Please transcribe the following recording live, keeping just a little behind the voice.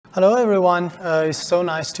Hello everyone, it's so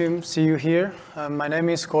nice to see you here. My name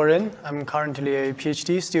is Guoren. I'm currently a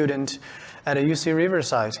PhD student at UC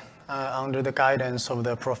Riverside under the guidance of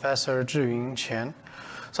the Professor Zhiyun Qian.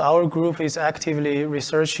 So our group is actively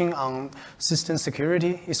researching on system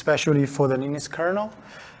security, especially for the Linux kernel.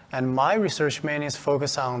 And my research mainly is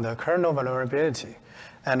focused on the kernel vulnerability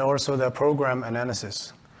and also the program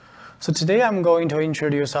analysis. So today I'm going to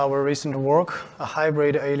introduce our recent work, a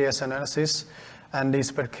hybrid alias analysis, and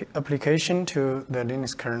its application to the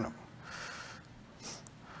Linux kernel.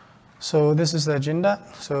 So this is the agenda.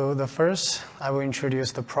 So the first, I will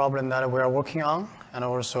introduce the problem that we are working on, and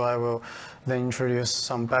also I will then introduce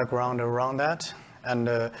some background around that. And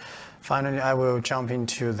finally, I will jump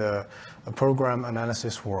into the program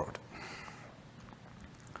analysis world.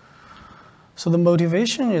 So the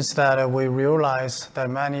motivation is that we realize that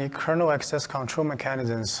many kernel access control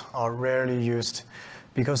mechanisms are rarely used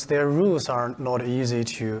because their rules are not easy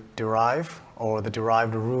to derive, or the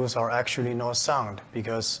derived rules are actually not sound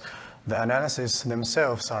because the analysis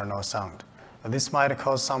themselves are not sound. This might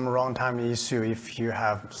cause some runtime issue if you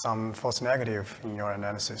have some false negative in your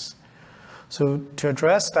analysis. So to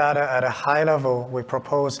address that at a high level, we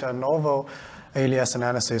proposed a novel alias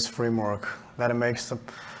analysis framework that makes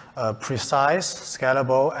a precise,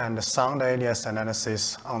 scalable, and sound alias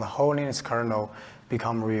analysis on the whole Linux kernel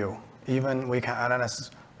become real. Even we can analyze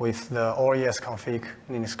with the OES config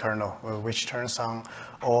Linux kernel, which turns on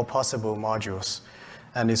all possible modules,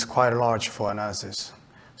 and is quite large for analysis.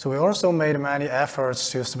 So we also made many efforts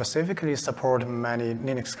to specifically support many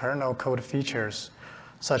Linux kernel code features,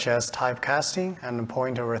 such as typecasting and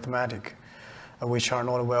pointer arithmetic, which are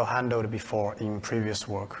not well handled before in previous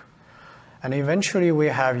work. And eventually, we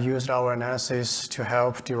have used our analysis to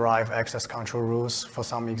help derive access control rules for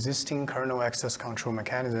some existing kernel access control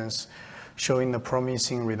mechanisms, showing the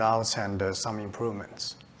promising results and some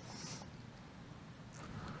improvements.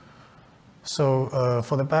 So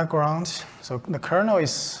for the background, so the kernel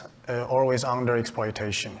is always under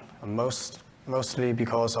exploitation, mostly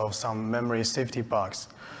because of some memory safety bugs,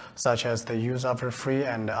 such as the use after free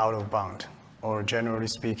and out of bound, or generally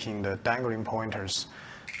speaking, the dangling pointers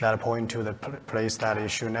that point to the place that it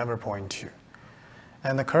should never point to.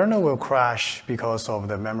 And the kernel will crash because of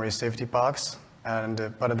the memory safety bugs, but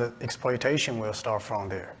the exploitation will start from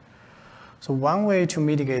there. So one way to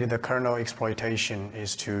mitigate the kernel exploitation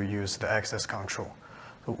is to use the access control,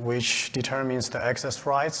 which determines the access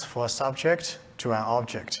rights for a subject to an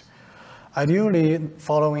object, ideally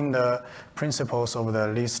following the principles of the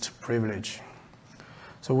least privilege.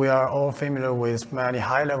 So we are all familiar with many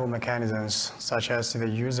high-level mechanisms, such as the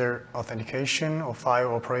user authentication or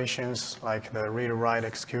file operations, like the read-write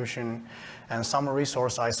execution, and some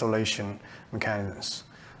resource isolation mechanisms,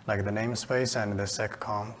 like the namespace and the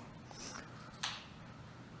seccomp.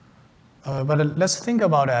 But let's think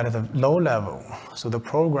about it at the low level, so the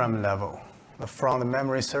program level, from the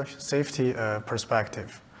memory safety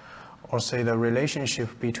perspective, or say the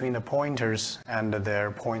relationship between the pointers and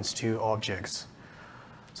their points to objects.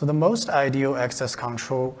 So the most ideal access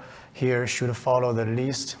control here should follow the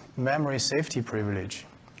least memory safety privilege,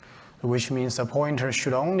 which means the pointer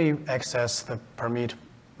should only access the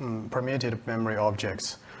permitted memory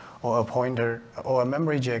objects, or a pointer or a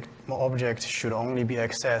memory object should only be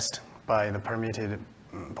accessed by the permitted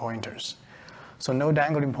pointers. So no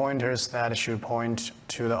dangling pointers that should point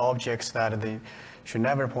to the objects that they should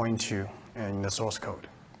never point to in the source code.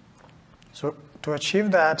 So to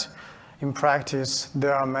achieve that, in practice,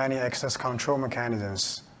 there are many access control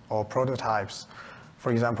mechanisms or prototypes.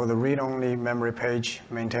 For example, the read-only memory page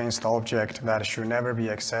maintains the object that should never be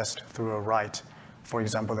accessed through a write. For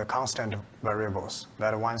example, the constant variables,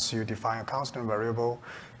 that once you define a constant variable,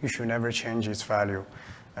 you should never change its value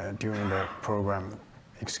during the program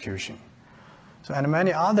execution. So, and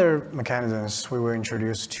many other mechanisms, we will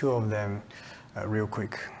introduce two of them real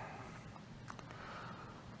quick.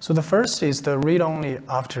 So the first is the read-only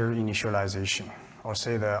after initialization, or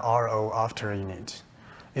say the RO after init.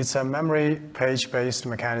 It's a memory page-based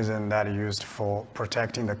mechanism that is used for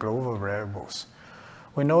protecting the global variables.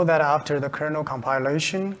 We know that after the kernel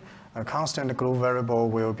compilation, a constant global variable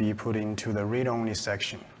will be put into the read-only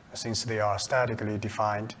section, since they are statically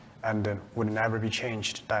defined and would never be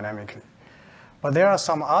changed dynamically. But there are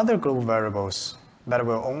some other global variables that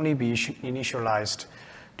will only be initialized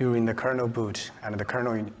during the kernel boot and the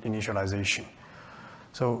kernel initialization.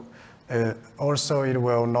 So also it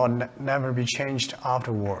will never be changed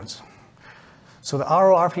afterwards. So the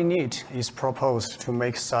RO after init is proposed to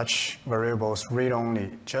make such variables read-only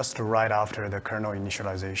just right after the kernel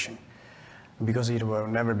initialization, because it will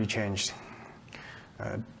never be changed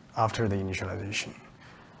after the initialization.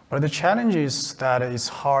 But the challenge is that it's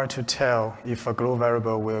hard to tell if a global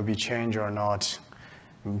variable will be changed or not.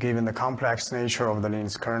 Given the complex nature of the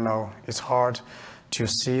Linux kernel, it's hard to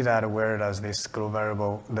see that where does this global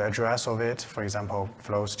variable, the address of it, for example,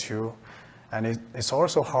 flows to. And it's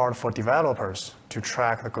also hard for developers to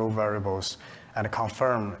track the global variables and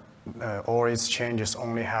confirm all its changes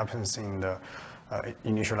only happens in the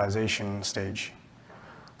initialization stage.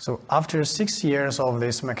 So after 6 years of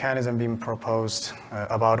this mechanism being proposed,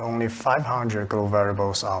 about only 500 global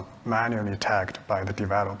variables are manually tagged by the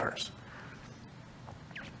developers.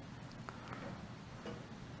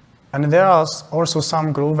 And there are also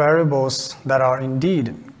some global variables that are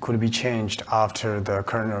indeed could be changed after the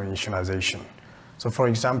kernel initialization. So for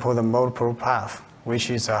example, the mode probe path, which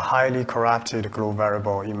is a highly corrupted global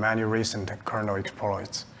variable in many recent kernel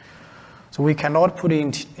exploits. So we cannot put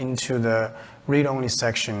it into the read-only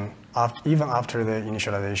section even after the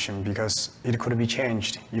initialization because it could be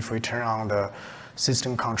changed if we turn on the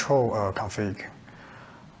system control config.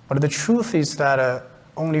 But the truth is that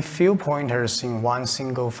only few pointers in one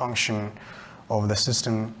single function of the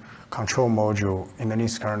system control module in the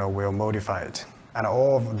Linux kernel will modify it. And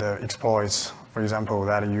all of the exploits, for example,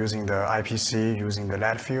 that using the IPC, using the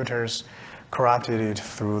LED filters, corrupted it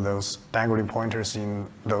through those dangling pointers in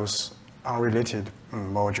those unrelated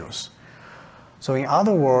modules. So in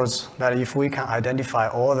other words, that if we can identify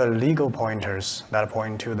all the legal pointers that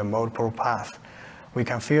point to the mode probe path, we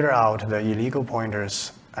can filter out the illegal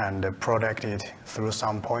pointers and protect it through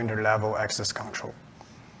some pointer level access control.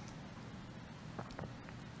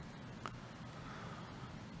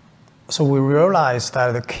 So we realized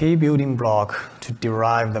that the key building block to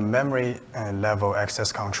derive the memory level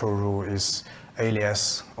access control rule is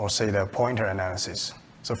alias, or say the pointer analysis.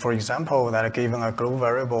 So for example, that given a global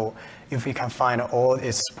variable, if we can find all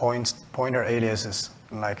its pointer aliases,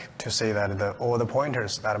 like to say that all the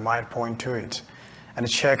pointers that might point to it, and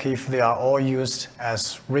check if they are all used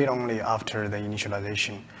as read-only after the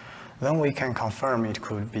initialization, then we can confirm it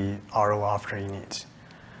could be RO after init.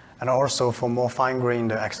 And also for more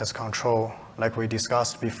fine-grained access control, like we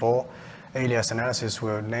discussed before, alias analysis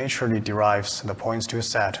will naturally derive the points to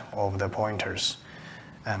set of the pointers,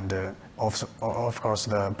 and of course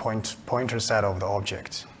the pointer set of the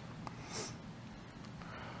object.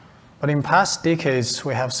 But in past decades,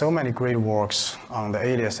 we have so many great works on the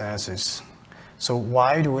alias analysis. So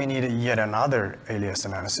why do we need yet another alias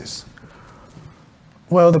analysis?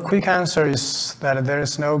 Well, the quick answer is that there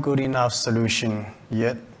is no good enough solution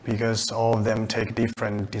yet because all of them take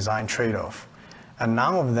different design trade-off. And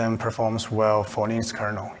none of them performs well for Linux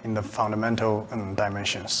kernel in the fundamental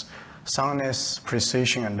dimensions: soundness,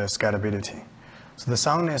 precision, and the scalability. So the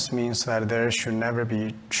soundness means that there should never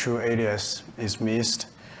be true alias is missed,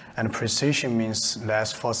 and precision means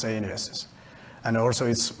less false aliases. And also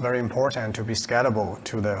it's very important to be scalable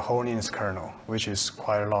to the whole Linux kernel, which is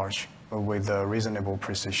quite large with a reasonable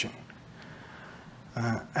precision.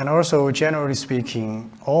 And also, generally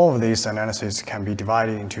speaking, all of these analyses can be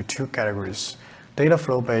divided into two categories: data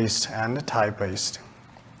flow-based and type-based.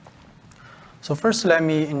 So first, let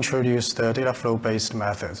me introduce the data flow-based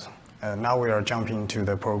methods. Now we are jumping to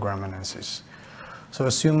the program analysis. So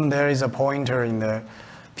assume there is a pointer in the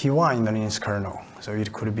P1 in the Linux kernel. So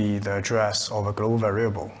it could be the address of a global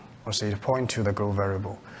variable, or say it point to the global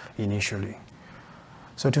variable initially.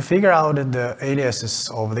 So to figure out the aliases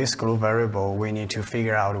of this global variable, we need to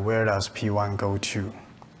figure out where does P1 go to.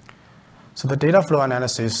 So the data flow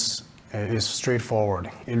analysis is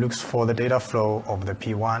straightforward. It looks for the data flow of the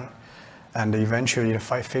P1, and eventually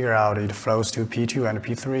if I figure out it flows to P2 and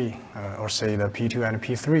P3, or say the P2 and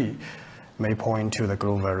P3 may point to the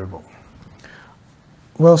global variable.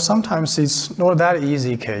 Well, sometimes it's not that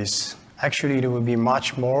easy case. Actually, it will be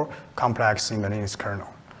much more complex in the Linux kernel.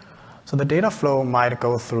 So the data flow might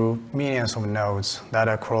go through millions of nodes that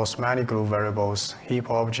across many global variables, heap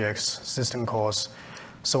objects, system calls,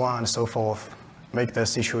 so on and so forth, make the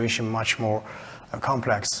situation much more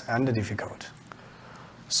complex and difficult.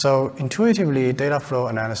 So intuitively, data flow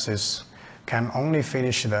analysis can only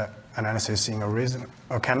finish the analysis in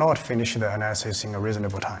a cannot finish the analysis in a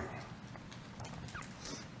reasonable time.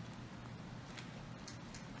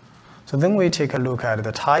 So then we take a look at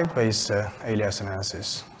the type-based alias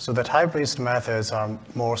analysis. So the type-based methods are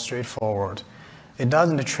more straightforward. It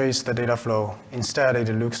doesn't trace the data flow. Instead,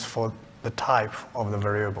 it looks for the type of the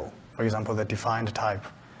variable, for example, the defined type.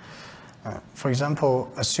 For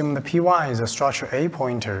example, assume the P1 is a structure A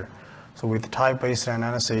pointer. So with type-based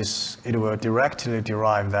analysis, it will directly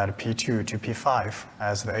derive that P2 to P5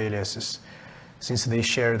 as the aliases, since they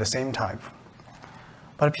share the same type.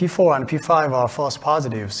 But P4 and P5 are false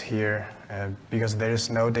positives here, because there is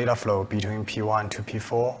no data flow between P1 to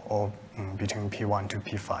P4 or between P1 to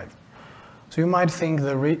P5. So you might think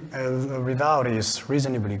the result is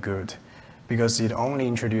reasonably good because it only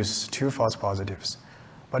introduces 2 false positives,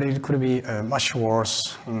 but it could be much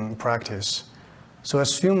worse in practice. So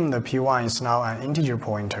assume the P1 is now an integer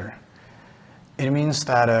pointer. It means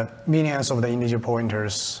that millions of the integer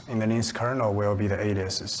pointers in the Linux kernel will be the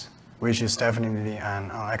aliases, which is definitely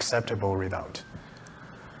an unacceptable result.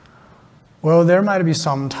 Well, there might be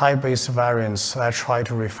some type-based variants that try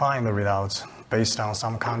to refine the results based on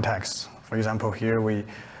some context. For example, here we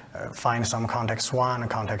find some context 1 and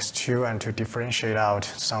context 2 and to differentiate out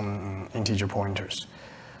some integer pointers.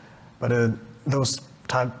 But those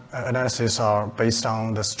type analysis are based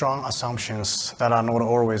on the strong assumptions that are not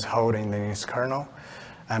always held in the Linux kernel,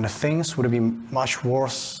 and things would be much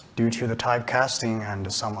worse due to the typecasting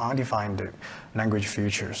and some undefined language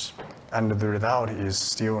features, and the result is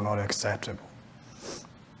still not acceptable.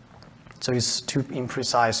 So it's too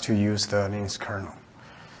imprecise to use the Linux kernel.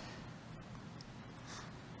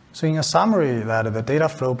 So in a summary, that the data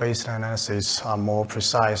flow-based analysis are more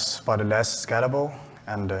precise but less scalable,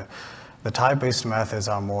 and the type-based methods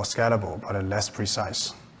are more scalable but less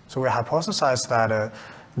precise. So we hypothesize that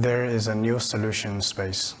there is a new solution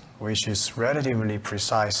space which is relatively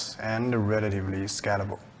precise and relatively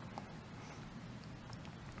scalable.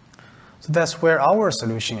 So that's where our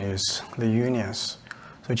solution is, the Unias.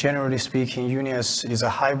 So generally speaking, Unias is a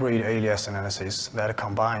hybrid alias analysis that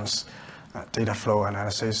combines data flow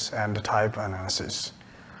analysis and type analysis.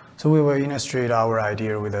 So we will illustrate our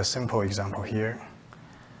idea with a simple example here.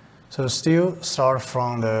 So still start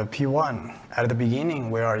from the P1. At the beginning,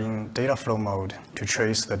 we are in data flow mode to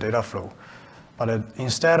trace the data flow. But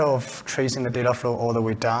instead of tracing the data flow all the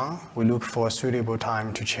way down, we look for a suitable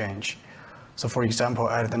time to change. So for example,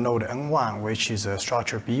 at the node N1, which is a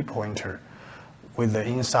structure B pointer, with the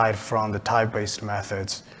insight from the type-based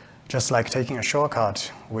methods, just like taking a shortcut,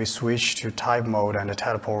 we switch to type mode and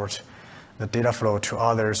teleport the data flow to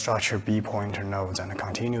other structure B pointer nodes and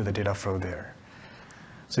continue the data flow there.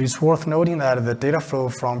 So it's worth noting that the data flow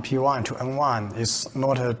from P1 to N1 is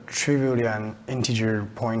not trivially an integer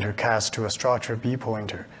pointer cast to a structure B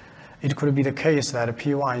pointer. It could be the case that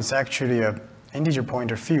P1 is actually an integer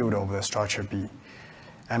pointer field of the structure B,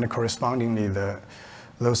 and correspondingly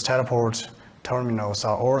those teleport terminals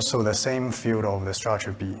are also the same field of the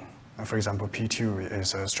structure B. And for example, P2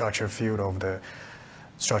 is a structure field of the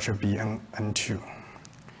structure B N2.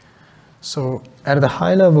 So at the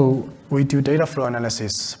high level, we do data flow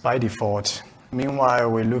analysis by default.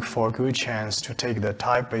 Meanwhile, we look for a good chance to take the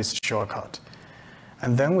type-based shortcut.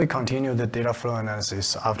 And then we continue the data flow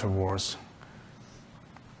analysis afterwards.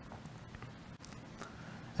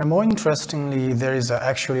 And more interestingly, there is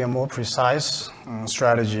actually a more precise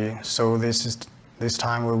strategy. So this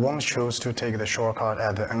time we won't choose to take the shortcut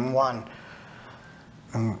at the N1.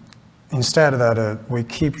 Instead, we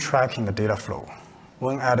keep tracking the data flow.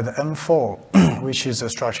 When at the N4, which is a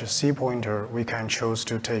structure C pointer, we can choose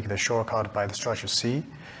to take the shortcut by the structure C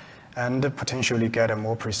and potentially get a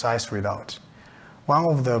more precise result. One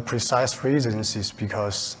of the precise reasons is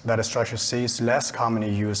because that structure C is less commonly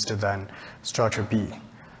used than structure B.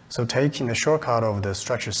 So taking the shortcut of the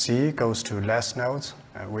structure C goes to less nodes,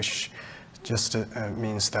 which just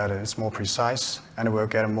means that it's more precise, and we'll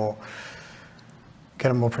get a more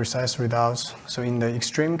precise results. So in the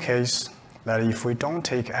extreme case, that if we don't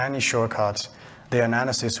take any shortcut, the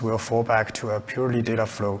analysis will fall back to a purely data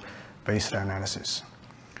flow-based analysis.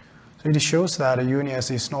 So it shows that Unias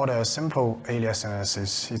is not a simple alias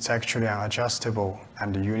analysis. It's actually an adjustable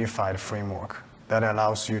and unified framework that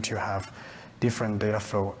allows you to have different data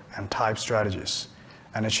flow and type strategies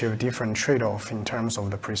and achieve different trade-off in terms of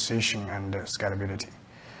the precision and scalability.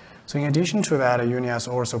 So in addition to that,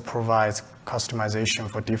 Unias also provides customization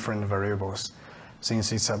for different variables,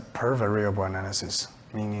 since it's a per variable analysis,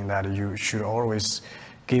 meaning that you should always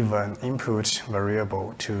give an input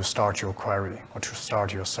variable to start your query or to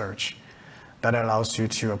start your search. That allows you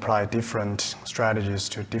to apply different strategies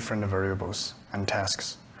to different variables and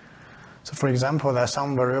tasks. So for example, that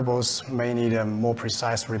some variables may need a more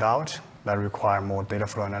precise result that require more data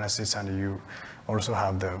flow analysis, and you also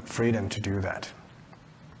have the freedom to do that.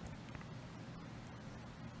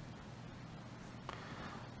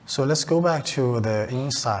 So let's go back to the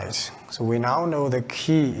insight. So we now know the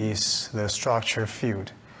key is the structure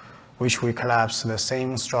field, which we collapse the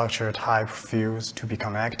same structure type fields to be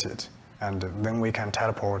connected, and then we can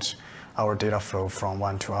teleport our data flow from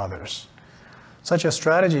one to others. Such a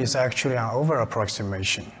strategy is actually an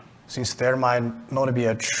over-approximation, since there might not be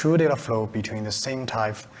a true data flow between the same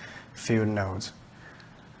type field nodes.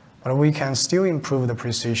 But we can still improve the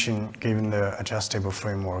precision given the adjustable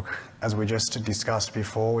framework. As we just discussed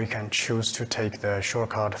before, we can choose to take the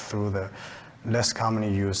shortcut through the less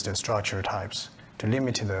commonly used structure types to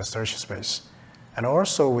limit the search space. And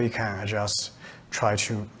also we can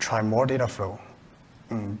try more data flow,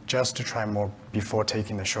 just to try more before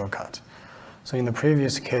taking the shortcut. So in the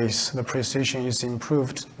previous case, the precision is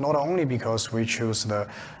improved not only because we choose the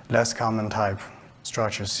less common type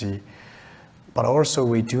structure C, but also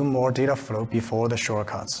we do more data flow before the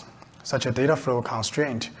shortcuts. Such a data flow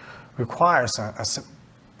constraint requires a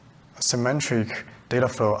symmetric data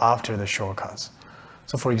flow after the shortcuts.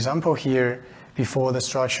 So for example here, before the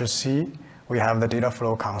structure C, we have the data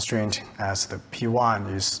flow constraint as the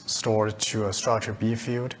P1 is stored to a structure B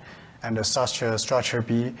field, and such a structure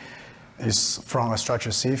B is from a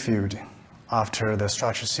structure C field. After the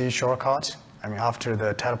structure C shortcut, after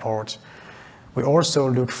the teleport, we also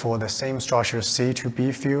look for the same structure C to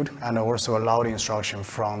B field and also a loud instruction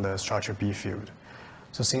from the structure B field.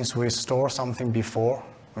 So since we store something before,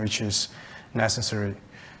 which is necessary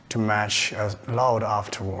to match a loud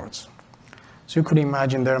afterwards. So you could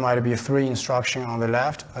imagine there might be 3 instructions on the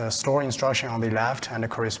left, store instruction on the left, and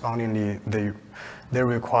correspondingly they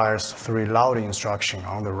requires 3 loud instruction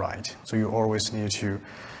on the right. So you always need to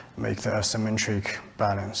make the asymmetric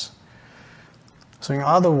balance. So in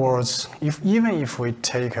other words, even if we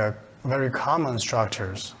take a very common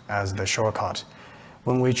structures as the shortcut,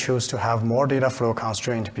 when we choose to have more data flow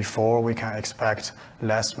constraint before, we can expect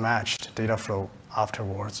less matched data flow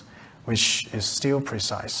afterwards, which is still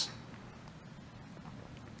precise.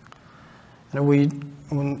 And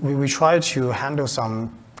we try to handle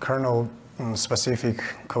some kernel specific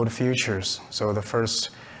code features. So the first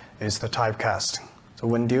is the typecast. So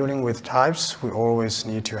when dealing with types, we always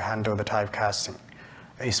need to handle the typecasting,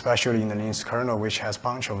 especially in the Linux kernel, which has a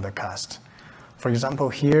bunch of the cast. For example,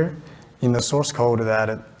 here in the source code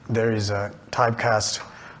that there is a typecast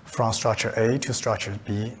from structure A to structure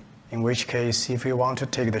B, in which case if we want to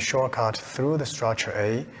take the shortcut through the structure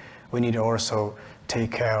A, we need to also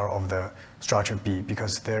take care of the structure B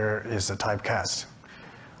because there is a typecast.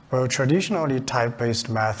 Well, traditionally type-based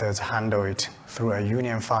methods handle it through a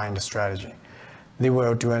unifying strategy. They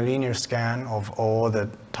will do a linear scan of all the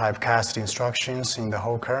typecast instructions in the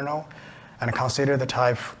whole kernel and consider the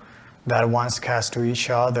type that once cast to each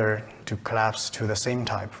other to collapse to the same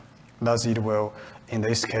type. Thus, it will, in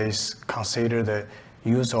this case, consider the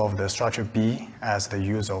use of the structure B as the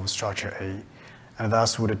use of structure A, and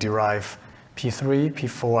thus would derive P3,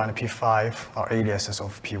 P4, and P5 are aliases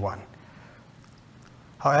of P1.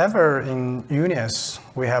 However, in Alias,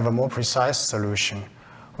 we have a more precise solution.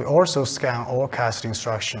 We also scan all cast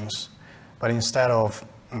instructions, but instead of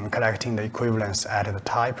collecting the equivalence at the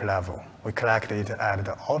type level, we collect it at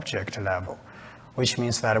the object level, which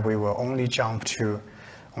means that we will only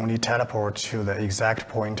teleport to the exact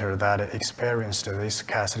pointer that experienced this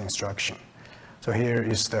cast instruction. So here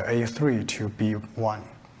is the A3 to B1.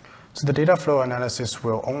 So the data flow analysis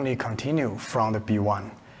will only continue from the B1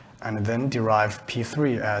 and then derive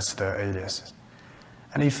P3 as the alias.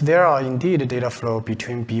 And if there are indeed data flow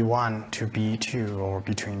between B1 to B2 or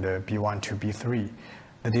between the B1 to B3,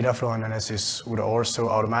 the data flow analysis would also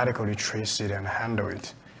automatically trace it and handle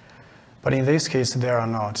it. But in this case, there are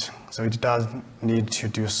not. So it does need to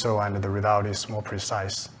do so, and the result is more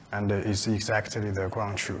precise and is exactly the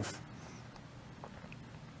ground truth.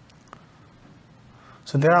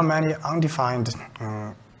 So there are many undefined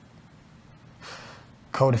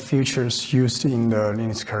code features used in the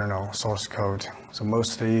Linux kernel source code. So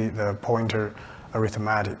mostly the pointer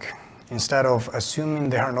arithmetic. Instead of assuming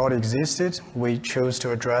they are not existed, we chose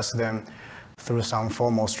to address them through some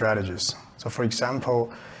formal strategies. So for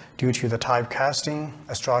example, due to the typecasting,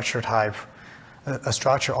 a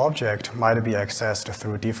structure object might be accessed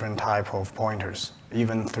through different type of pointers,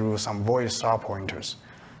 even through some void star pointers.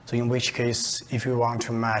 So in which case, if you want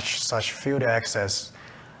to match such field access,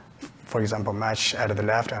 for example, match at the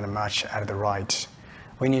left and match at the right,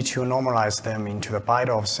 we need to normalize them into the byte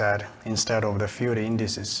offset instead of the field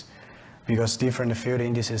indices, because different field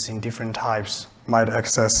indices in different types might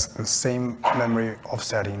access the same memory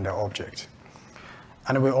offset in the object.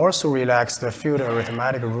 And we also relax the field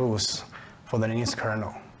arithmetic rules for the Linux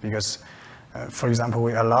kernel, because, for example,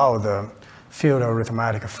 we allow the field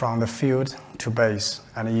arithmetic from the field to base,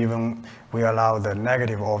 and even we allow the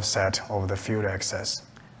negative offset of the field access.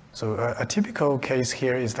 So a typical case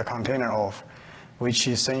here is the container of, which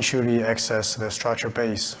essentially access the structure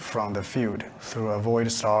base from the field through a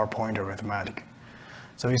void star pointer arithmetic.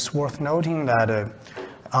 So it's worth noting that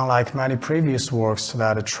unlike many previous works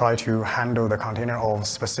that try to handle the container of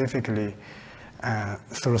specifically,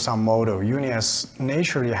 through some model, UNIS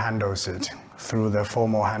naturally handles it through the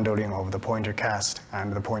formal handling of the pointer cast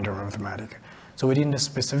and the pointer arithmetic. So we didn't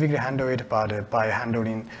specifically handle it, but by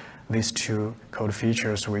handling these two code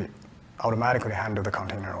features, we automatically handle the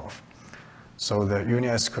container of. So the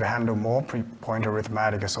UNIS could handle more pointer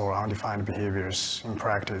arithmetics or undefined behaviors in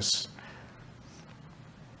practice.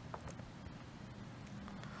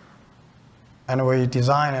 And we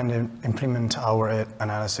design and implement our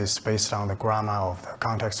analysis based on the grammar of the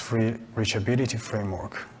context-free reachability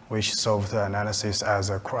framework, which solves the analysis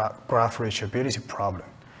as a graph reachability problem.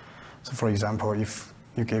 So for example, if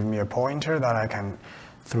you give me a pointer that I can,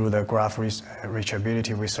 through the graph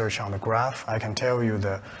reachability research on the graph, I can tell you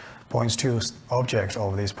the points to object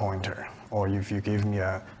of this pointer. Or if you give me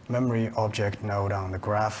a memory object node on the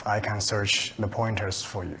graph, I can search the pointers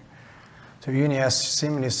for you. So UNIS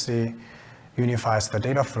seamlessly unifies the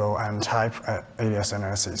data flow and type alias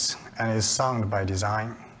analysis, and is sound by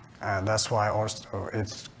design. That's why also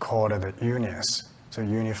it's called the UNIS, so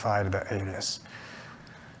unified the alias.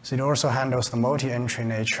 So it also handles the multi-entry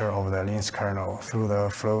nature of the Linux kernel through the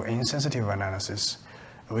flow insensitive analysis,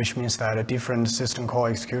 which means that different system call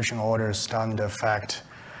execution orders don't affect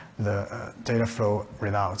the data flow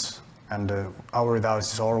results. And our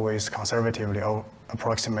results is always conservatively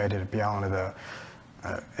approximated beyond the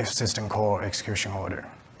system call execution order.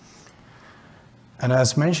 And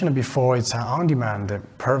as mentioned before, it's an on-demand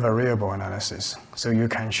per variable analysis. So you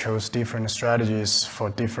can choose different strategies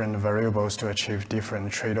for different variables to achieve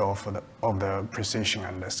different trade-off of the precision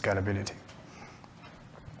and the scalability.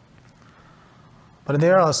 But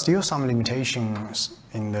there are still some limitations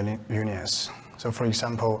in the UNIS. So for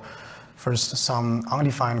example, first, some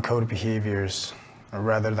undefined code behaviors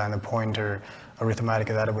rather than the pointer arithmetic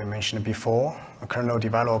that we mentioned before. Kernel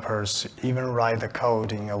developers even write the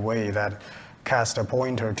code in a way that cast a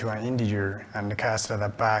pointer to an integer and cast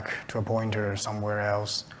that back to a pointer somewhere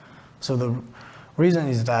else. So the reason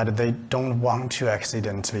is that they don't want to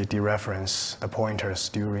accidentally dereference the pointers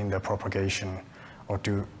during the propagation, or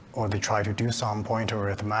they try to do some pointer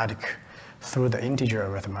arithmetic through the integer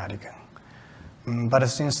arithmetic. But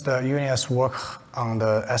since the UNIS work on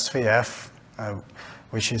the SVF,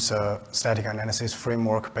 which is a static analysis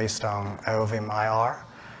framework based on LVM-IR,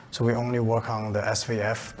 so we only work on the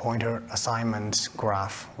SVF pointer assignment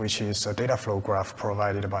graph, which is a data flow graph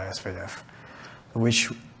provided by SVF,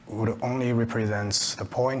 which would only represent the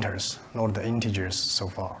pointers, not the integers so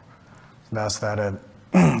far. Thus that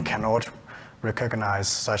cannot recognize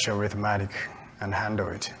such arithmetic and handle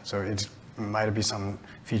it. So it might be some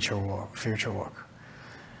future work.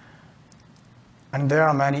 And there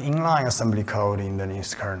are many inline assembly code in the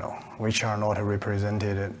Linux kernel, which are not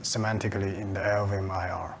represented semantically in the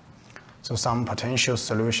LVM-IR. So some potential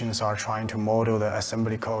solutions are trying to model the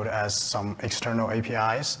assembly code as some external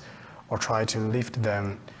APIs, or try to lift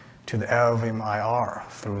them to the LVM-IR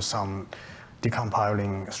through some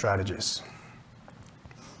decompiling strategies.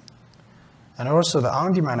 And also the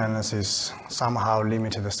on-demand analysis somehow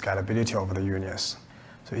limited the scalability of the UNIS.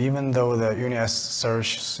 So even though the UNIS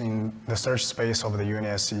search in the search space of the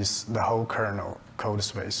UNIS is the whole kernel code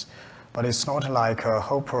space, but it's not like a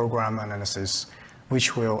whole program analysis,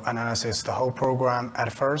 which will analyze the whole program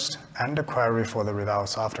at first and query for the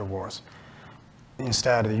results afterwards.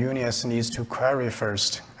 Instead, the UNIS needs to query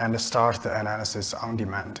first and start the analysis on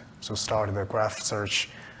demand. So start the graph search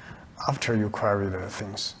after you query the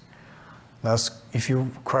things. Thus, if you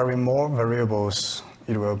query more variables,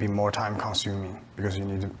 it will be more time consuming because you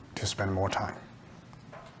need to spend more time.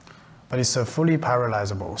 But it's fully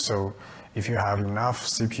parallelizable, so if you have enough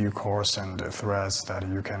CPU cores and threads, that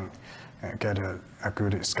you can get a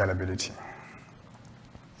good scalability.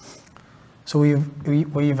 So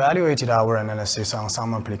we evaluated our analysis on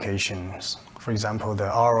some applications. For example, the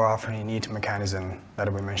ROR init mechanism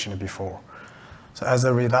that we mentioned before. So as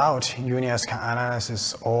a result, UNIS can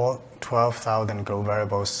analyze all 12,000 global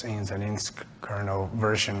variables in the Linux kernel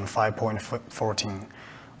version 5.14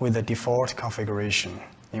 with the default configuration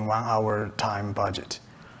in 1 hour time budget.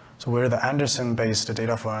 So where the Anderson-based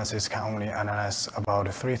data flow analysis can only analyze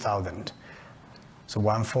about 3,000, so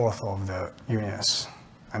 1/4 of the UNIS,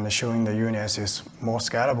 and showing the UNIS is more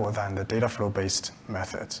scalable than the data flow-based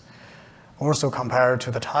methods. Also, compared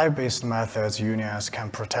to the type-based methods, UNIS can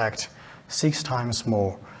protect 6 times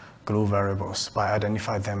more global variables by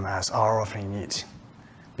identifying them as roughly init,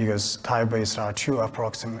 because type-based are too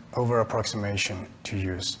over-approximation to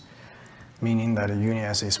use, meaning that the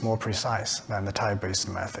UNIS is more precise than the type-based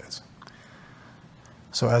methods.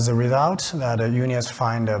 So as a result, that UNIS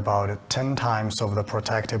find about 10 times of the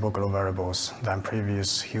protectable global variables than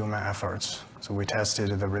previous human efforts So we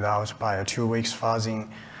tested the results by a 2 weeks fuzzing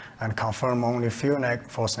and confirm only few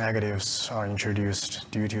false negatives are introduced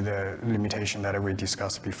due to the limitation that we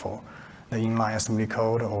discussed before, the inline assembly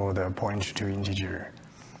code or the pointer to integer.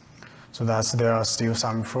 So there are still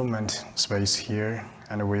some improvement space here,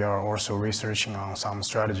 and we are also researching on some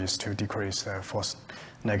strategies to decrease the false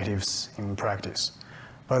negatives in practice.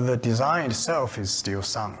 But the design itself is still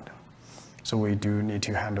sound. So we do need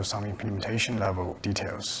to handle some implementation level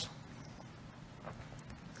details.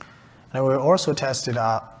 And we also tested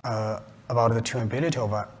about the tunability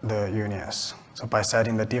of the UNIS. So by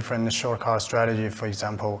setting the different shortcut strategy, for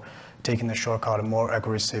example, taking the shortcut more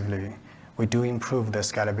aggressively, we do improve the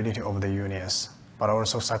scalability of the UNIS, but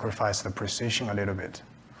also sacrifice the precision a little bit.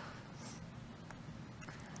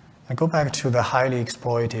 And go back to the highly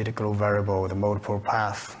exploited global variable, the multiple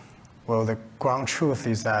path. Well, the ground truth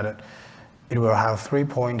is that it will have 3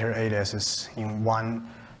 pointer aliases in one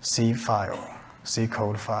C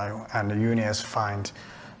code file, and the UNIS find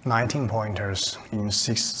 19 pointers in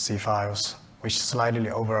 6 C files, which slightly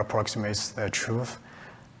over approximates the truth.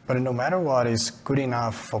 But no matter what is good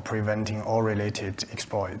enough for preventing all related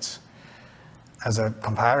exploits. As a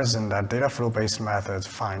comparison, that data flow-based methods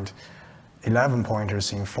find 11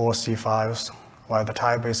 pointers in 4 C files, while the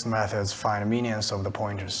type-based methods find millions of the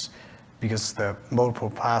pointers, because the multiple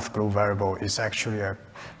path global variable is actually a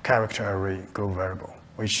character array global variable,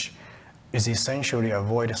 which is essentially a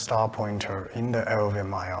void star pointer in the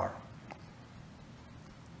LVMIR.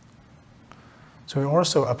 So we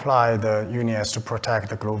also apply the UNIS to protect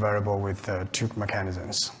the global variable with 2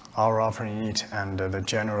 mechanisms, our offering it and the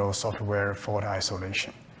general software fault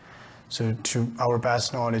isolation. So to our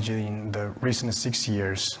best knowledge, in the recent 6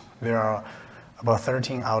 years, there are about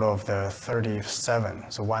 13 out of the 37,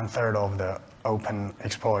 so 1/3 of the open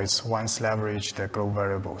exploits once leverage the global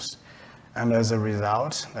variables. And as a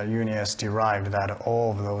result, the UNIS derived that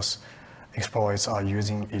all of those exploits are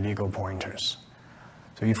using illegal pointers.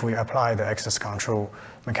 So if we apply the access control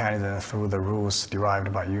mechanism through the rules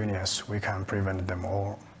derived by UNIS, we can prevent them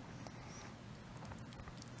all.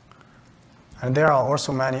 And there are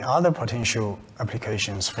also many other potential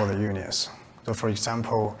applications for the UNIS. So for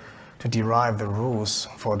example, to derive the rules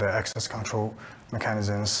for the access control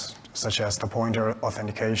mechanisms, such as the pointer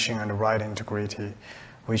authentication and write integrity,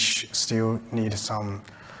 which still need some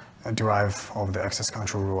derive of the access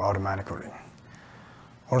control rule automatically.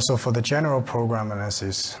 Also for the general program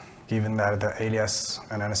analysis, given that the alias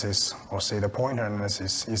analysis, or say the pointer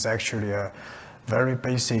analysis, is actually a very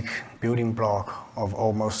basic building block of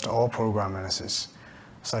almost all program analysis,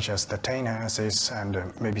 such as the taint analysis and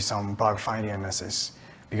maybe some bug finding analysis,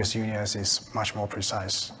 because UNIS is much more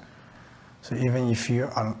precise. So even if you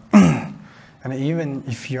are, and even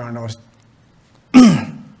if you are not,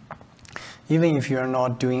 even if you are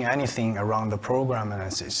not doing anything around the program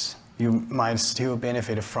analysis, you might still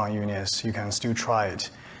benefit from UNIS. You can still try it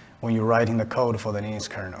when you're writing the code for the Linux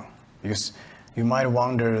kernel, because you might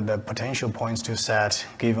wonder the potential points to set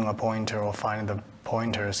given a pointer or find the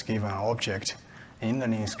pointers given an object in the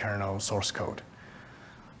Linux kernel source code.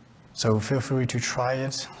 So feel free to try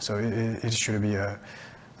it. So it should be a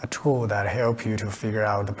tool that helps you to figure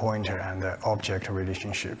out the pointer and the object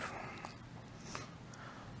relationship.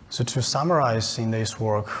 So to summarize in this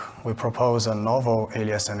work, we propose a novel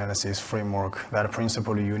alias analysis framework that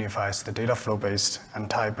principally unifies the data flow-based and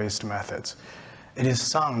type-based methods. It is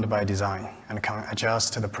sound by design and can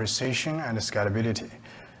adjust the precision and scalability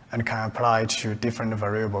and can apply to different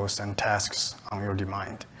variables and tasks on your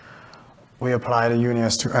demand. We apply the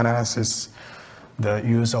UNIS to analyze the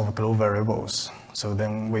use of global variables. So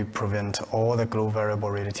then we prevent all the global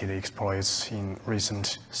variable related exploits in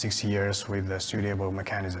recent 6 years with the suitable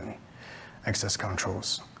mechanism, access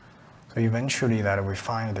controls. So eventually that we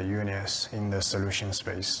find the UNIS in the solution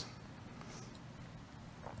space.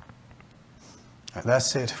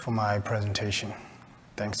 That's it for my presentation.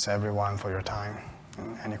 Thanks everyone for your time.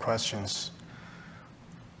 Any questions?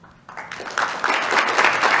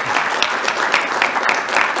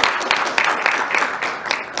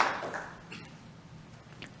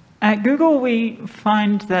 At Google, we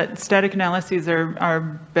find that static analyses are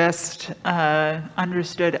best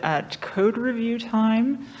understood at code review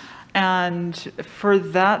time. And for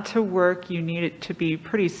that to work, you need it to be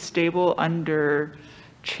pretty stable under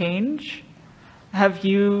change. Have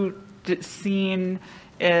you seen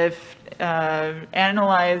if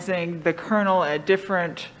analyzing the kernel at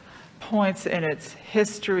different points in its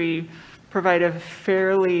history provide a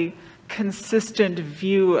fairly consistent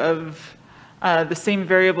view of the same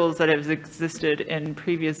variables that have existed in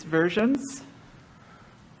previous versions?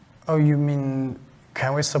 Oh, you mean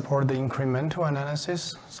Can we support the incremental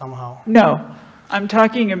analysis somehow? No, I'm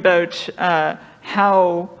talking about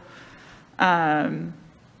how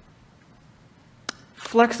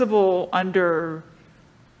flexible under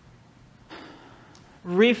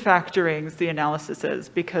refactorings the analysis is,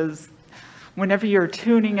 because whenever you're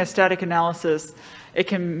tuning a static analysis, it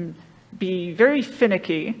can be very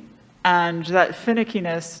finicky, and that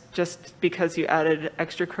finickiness, just because you added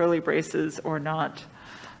extra curly braces or not,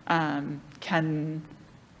 can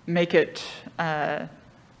make it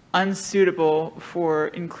unsuitable for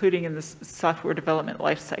including in the software development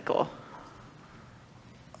lifecycle.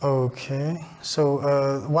 Okay,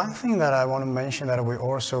 so one thing that I want to mention that we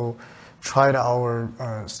also tried our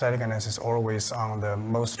static analysis always on the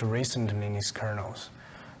most recent Linux kernels.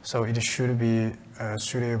 So it should be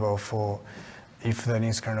suitable for if the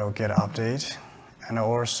Linux kernel get update. And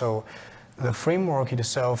also the framework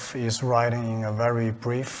itself is written in a very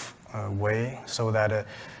brief way so that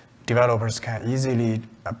developers can easily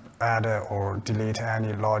add or delete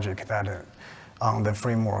any logic that on the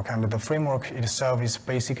framework. And the framework itself is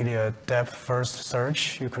basically a depth-first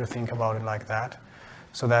search. You could think about it like that.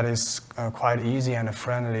 So that is quite easy and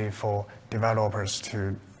friendly for developers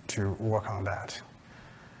to work on that.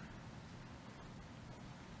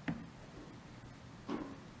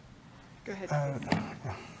 Go ahead.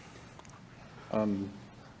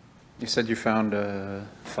 You said you found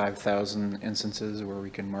 5,000 instances where we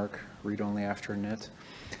can mark read-only after init.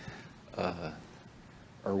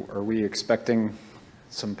 Are we expecting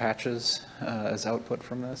some patches as output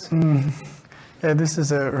from this? Yeah, this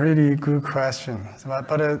is a really good question.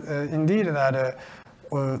 But indeed, that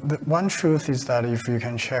the one truth is that if you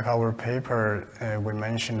can check our paper, we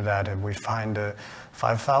mentioned that we find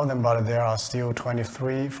 5,000, but there are still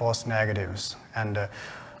 23 false negatives, and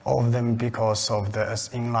all of them because of the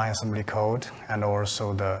inline assembly code and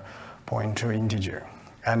also the pointer integer.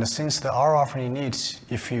 And since the ROF init,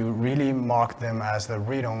 if you really mark them as the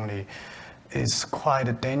read-only, is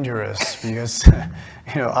quite dangerous because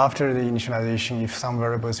after the initialization, if some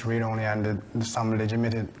variable is read-only and some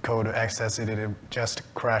legitimate code access it, it just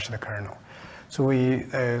crash the kernel. So we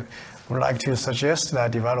would like to suggest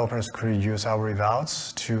that developers could use our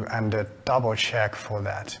results and double check for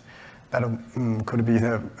that. That could be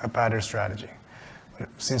a better strategy. But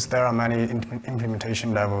since there are many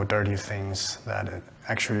implementation level dirty things that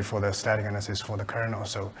actually for the static analysis for the kernel,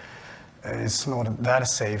 so it's not that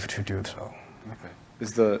safe to do so. Okay.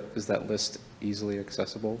 Is that list easily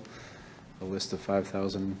accessible? A list of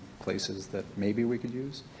 5,000 places that maybe we could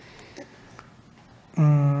use?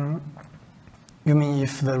 You mean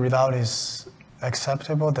if the result is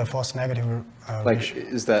acceptable, the false negative? Like,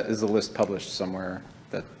 is the list published somewhere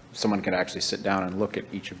that someone can actually sit down and look at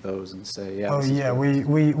each of those and say, yeah? Oh yeah,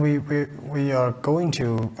 we are going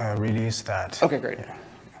to release that. Okay, great. Yeah.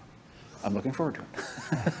 I'm looking forward to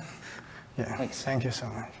it. Yeah. Thanks. Thank you so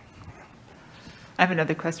much. I have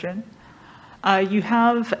another question. You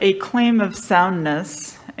have a claim of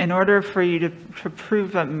soundness. In order for you to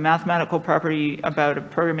prove a mathematical property about a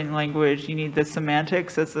programming language, you need the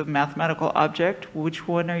semantics as a mathematical object. Which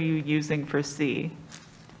one are you using for C?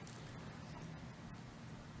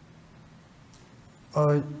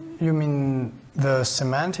 You mean the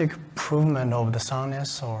semantic provement of the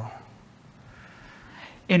soundness, or?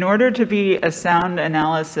 In order to be a sound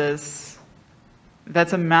analysis,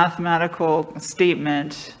 that's a mathematical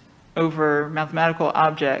statement over mathematical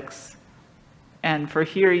objects. And for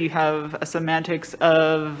here, you have a semantics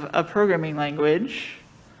of a programming language,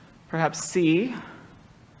 perhaps C.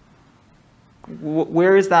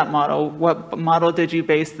 Where is that model? What model did you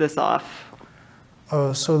base this off?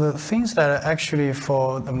 So the things that actually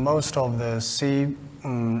for the most of the C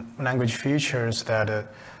language features that,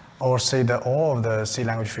 or say that all of the C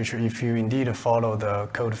language feature, if you indeed follow the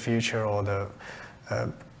code feature or the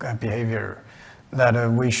behavior, that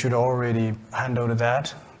we should already handle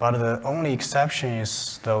that. But the only exception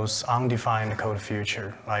is those undefined code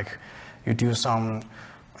feature, like you do some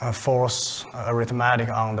force arithmetic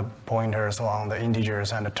on the pointers or on the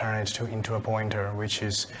integers and turn it into a pointer, which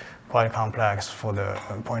is quite complex for the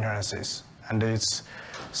pointer analysis. And it's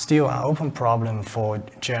still an open problem for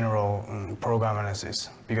general program analysis,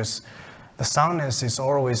 because the soundness is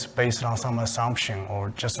always based on some assumption, or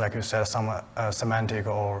just like you said, some semantic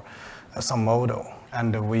or some model.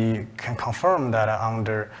 And we can confirm that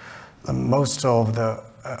under most of the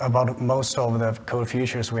code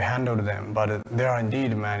features, we handled them, but there are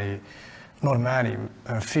indeed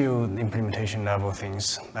few implementation level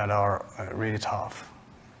things that are really tough.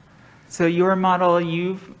 So your model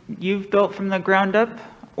you've built from the ground up,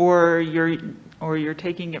 or you're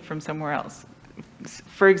taking it from somewhere else?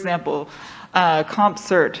 For example,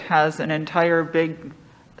 CompCert has an entire big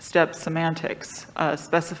step semantics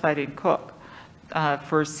specified in Cook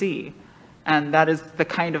for C. And that is the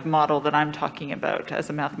kind of model that I'm talking about as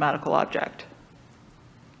a mathematical object.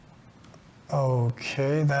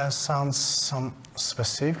 Okay, that sounds some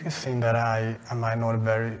specific thing that I am not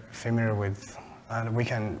very familiar with. And we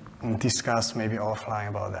can discuss maybe offline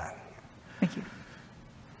about that. Thank you.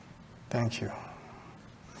 Thank you.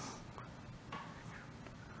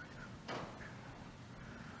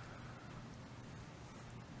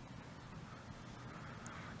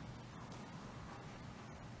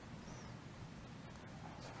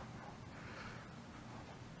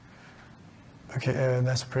 Okay,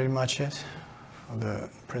 that's pretty much it for the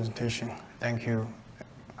presentation. Thank you,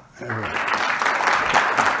 everyone.